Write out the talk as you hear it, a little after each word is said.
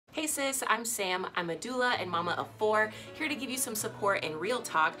Hey sis, I'm Sam. I'm a doula and mama of 4, here to give you some support and real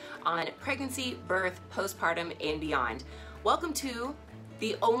talk on pregnancy, birth, postpartum, and beyond. Welcome to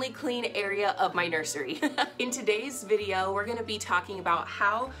the only clean area of my nursery. In today's video, we're gonna be talking about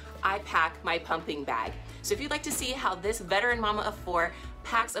how I pack my pumping bag. So if you'd like to see how this veteran mama of 4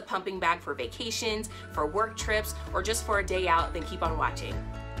 packs a pumping bag for vacations, for work trips, or just for a day out, then keep on watching.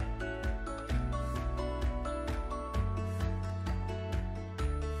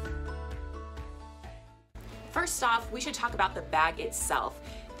 First off, we should talk about the bag itself.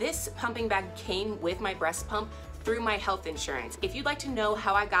 This pumping bag came with my breast pump through my health insurance. If you'd like to know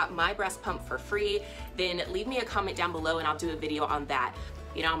how I got my breast pump for free, then leave me a comment down below and I'll do a video on that.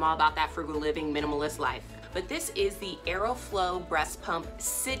 You know, I'm all about that frugal living, minimalist life. But this is the Aeroflow Breast Pump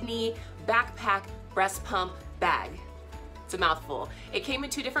Sydney Backpack Breast Pump Bag. It's a mouthful. It came in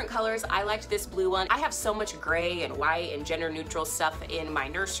 2 different colors. I liked this blue one. I have so much gray and white and gender neutral stuff in my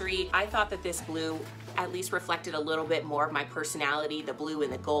nursery. I thought that this blue at least reflected a little bit more of my personality, the blue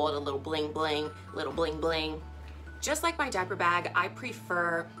and the gold, a little bling bling, little bling bling. Just like my diaper bag, I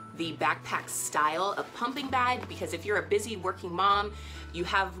prefer the backpack style of pumping bag because if you're a busy working mom, you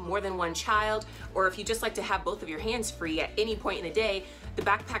have more than one child, or if you just like to have both of your hands free at any point in the day, the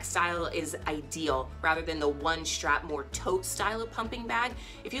backpack style is ideal rather than the one strap, more tote style of pumping bag.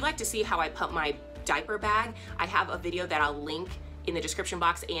 If you'd like to see how I pump my diaper bag, I have a video that I'll link in the description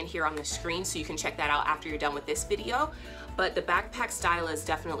box and here on the screen, so you can check that out after you're done with this video. But the backpack style is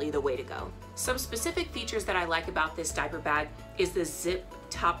definitely the way to go. Some specific features that I like about this diaper bag is the zip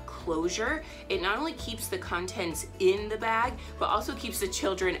top closure. It not only keeps the contents in the bag, but also keeps the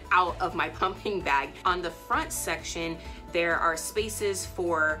children out of my pumping bag. On the front section, there are spaces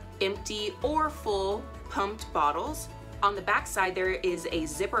for empty or full pumped bottles. On the back side, there is a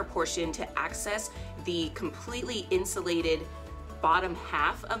zipper portion to access the completely insulated bottom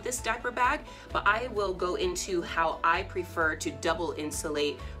half of this diaper bag, but I will go into how I prefer to double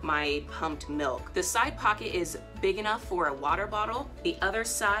insulate my pumped milk. The side pocket is big enough for a water bottle. The other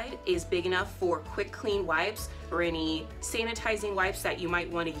side is big enough for quick clean wipes or any sanitizing wipes that you might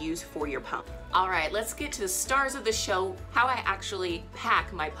want to use for your pump. All right, let's get to the stars of the show, how I actually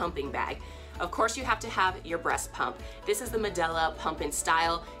pack my pumping bag. Of course, you have to have your breast pump. This is the Medela pump and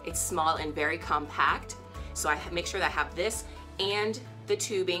style. It's small and very compact. So I make sure that I have this and the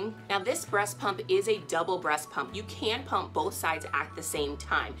tubing. Now this breast pump is a double breast pump. You can pump both sides at the same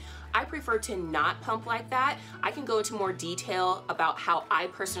time. I prefer to not pump like that. I can go into more detail about how I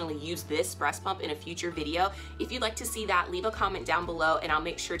personally use this breast pump in a future video. If you'd like to see that, leave a comment down below and I'll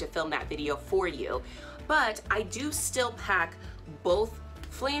make sure to film that video for you. But I do still pack both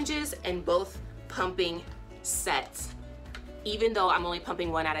flanges and both pumping sets, even though I'm only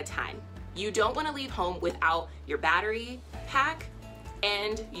pumping one at a time. You don't want to leave home without your battery pack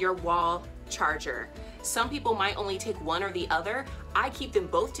and your wall charger. Some people might only take one or the other. I keep them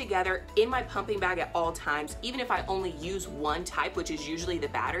both together in my pumping bag at all times, even if I only use one type, which is usually the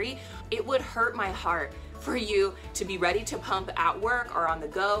battery. It would hurt my heart for you to be ready to pump at work or on the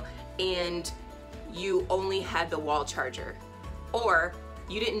go and you only had the wall charger, or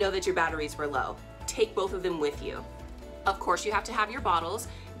you didn't know that your batteries were low. Take both of them with you. Of course, you have to have your bottles.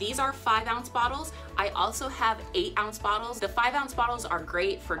 These are 5-ounce bottles. I also have 8-ounce bottles. The 5-ounce bottles are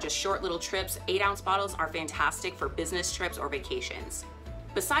great for just short little trips. 8-ounce bottles are fantastic for business trips or vacations.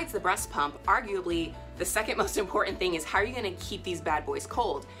 Besides the breast pump, arguably the second most important thing is how are you gonna keep these bad boys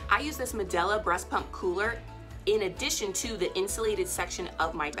cold? I use this Medela breast pump cooler in addition to the insulated section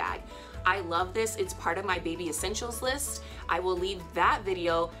of my bag. I love this. It's part of my baby essentials list. I will leave that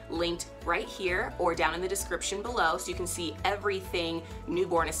video linked right here or down in the description below so you can see everything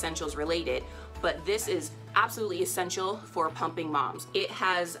newborn essentials related. But this is absolutely essential for pumping moms. It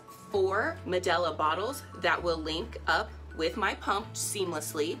has 4 Medela bottles that will link up with my pump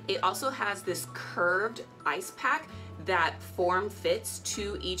seamlessly. It also has this curved ice pack that form fits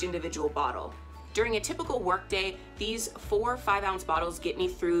to each individual bottle. During a typical workday, these 4 5-ounce bottles get me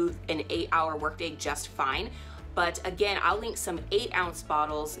through an 8-hour workday just fine. But again, I'll link some 8-ounce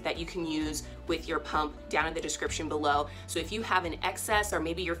bottles that you can use with your pump down in the description below. So if you have an excess, or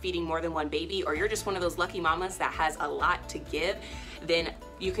maybe you're feeding more than one baby, or you're just one of those lucky mamas that has a lot to give, then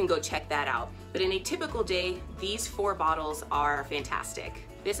you can go check that out. But in a typical day, these 4 bottles are fantastic.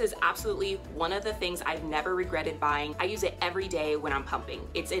 This is absolutely one of the things I've never regretted buying. I use it every day when I'm pumping.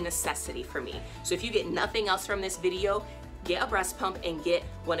 It's a necessity for me. So if you get nothing else from this video, get a breast pump and get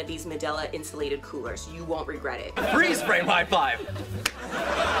one of these Medela insulated coolers. You won't regret it. Freeze frame high five.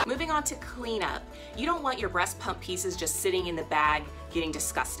 Moving on to cleanup. You don't want your breast pump pieces just sitting in the bag getting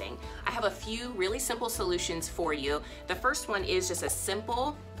disgusting. I have a few really simple solutions for you. The first one is just a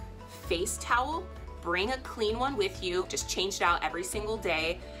simple face towel. Bring a clean one with you. Just change it out every single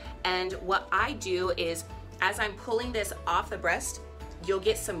day. And what I do is, as I'm pulling this off the breast, you'll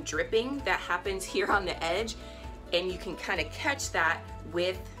get some dripping that happens here on the edge, and you can kind of catch that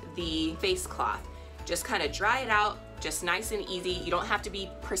with the face cloth. Just kind of dry it out, just nice and easy. You don't have to be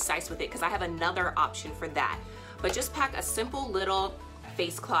precise with it because I have another option for that. But just pack a simple little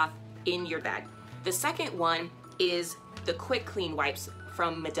face cloth in your bag. The second one is the quick clean wipes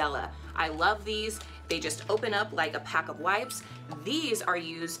from Medela. I love these. They just open up like a pack of wipes. These are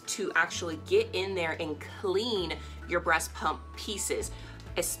used to actually get in there and clean your breast pump pieces,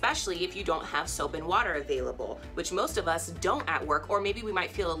 especially if you don't have soap and water available, which most of us don't at work, or maybe we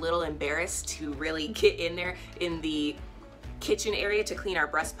might feel a little embarrassed to really get in there in the kitchen area to clean our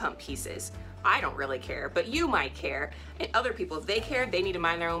breast pump pieces. I don't really care, but you might care. And other people, if they care, they need to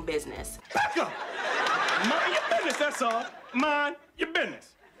mind their own business. Back up! Mind your business, that's all. Mind your business.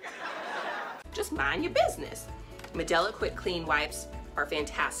 Just mind your business. Medela Quick Clean Wipes are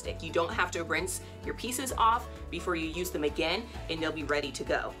fantastic. You don't have to rinse your pieces off before you use them again, and they'll be ready to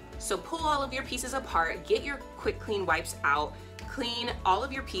go. So pull all of your pieces apart, get your Quick Clean Wipes out, clean all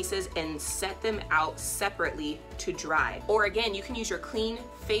of your pieces and set them out separately to dry. Or again, you can use your clean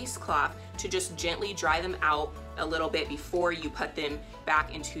face cloth to just gently dry them out a little bit before you put them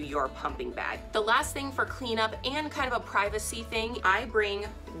back into your pumping bag. The last thing for cleanup and kind of a privacy thing, I bring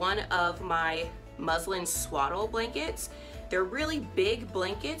one of my muslin swaddle blankets. They're really big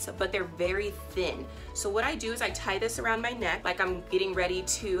blankets, but they're very thin. So what I do is I tie this around my neck like I'm getting ready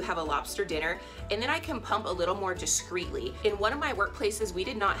to have a lobster dinner, and then I can pump a little more discreetly. In one of my workplaces, we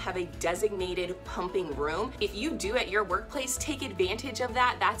did not have a designated pumping room. If you do at your workplace, take advantage of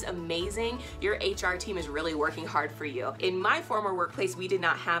that. That's amazing. Your HR team is really working hard for you. In my former workplace, we did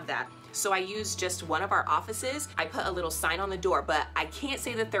not have that. So I used just one of our offices. I put a little sign on the door, but I can't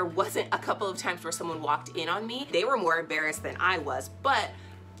say that there wasn't a couple of times where someone walked in on me. They were more embarrassed than I was, but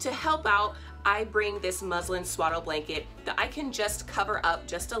to help out, I bring this muslin swaddle blanket that I can just cover up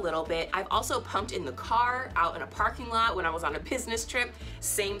just a little bit. I've also pumped in the car, out in a parking lot when I was on a business trip,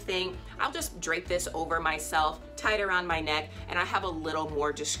 same thing. I'll just drape this over myself, tie it around my neck, and I have a little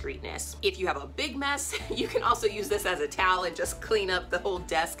more discreetness. If you have a big mess, you can also use this as a towel and just clean up the whole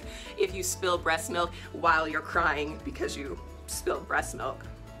desk if you spill breast milk while you're crying because you spilled breast milk.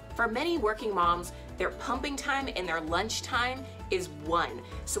 For many working moms, their pumping time and their lunch time is one.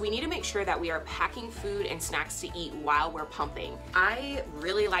 So we need to make sure that we are packing food and snacks to eat while we're pumping. I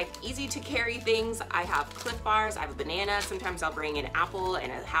really like easy to carry things. I have Cliff Bars, I have a banana, sometimes I'll bring an apple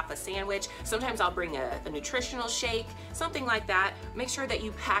and half a sandwich. Sometimes I'll bring a nutritional shake, something like that. Make sure that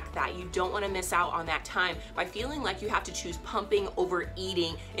you pack that. You don't wanna miss out on that time by feeling like you have to choose pumping over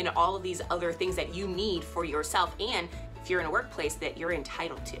eating and all of these other things that you need for yourself, and if you're in a workplace that you're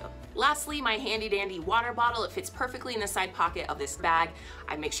entitled to. Lastly, my handy dandy water bottle. It fits perfectly in the side pocket of this bag.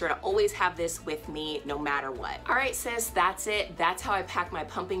 I make sure to always have this with me no matter what. All right, sis, that's it. That's how I pack my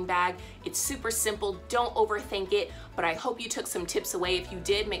pumping bag. It's super simple, don't overthink it, but I hope you took some tips away. If you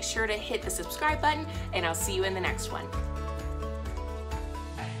did, make sure to hit the subscribe button, and I'll see you in the next one.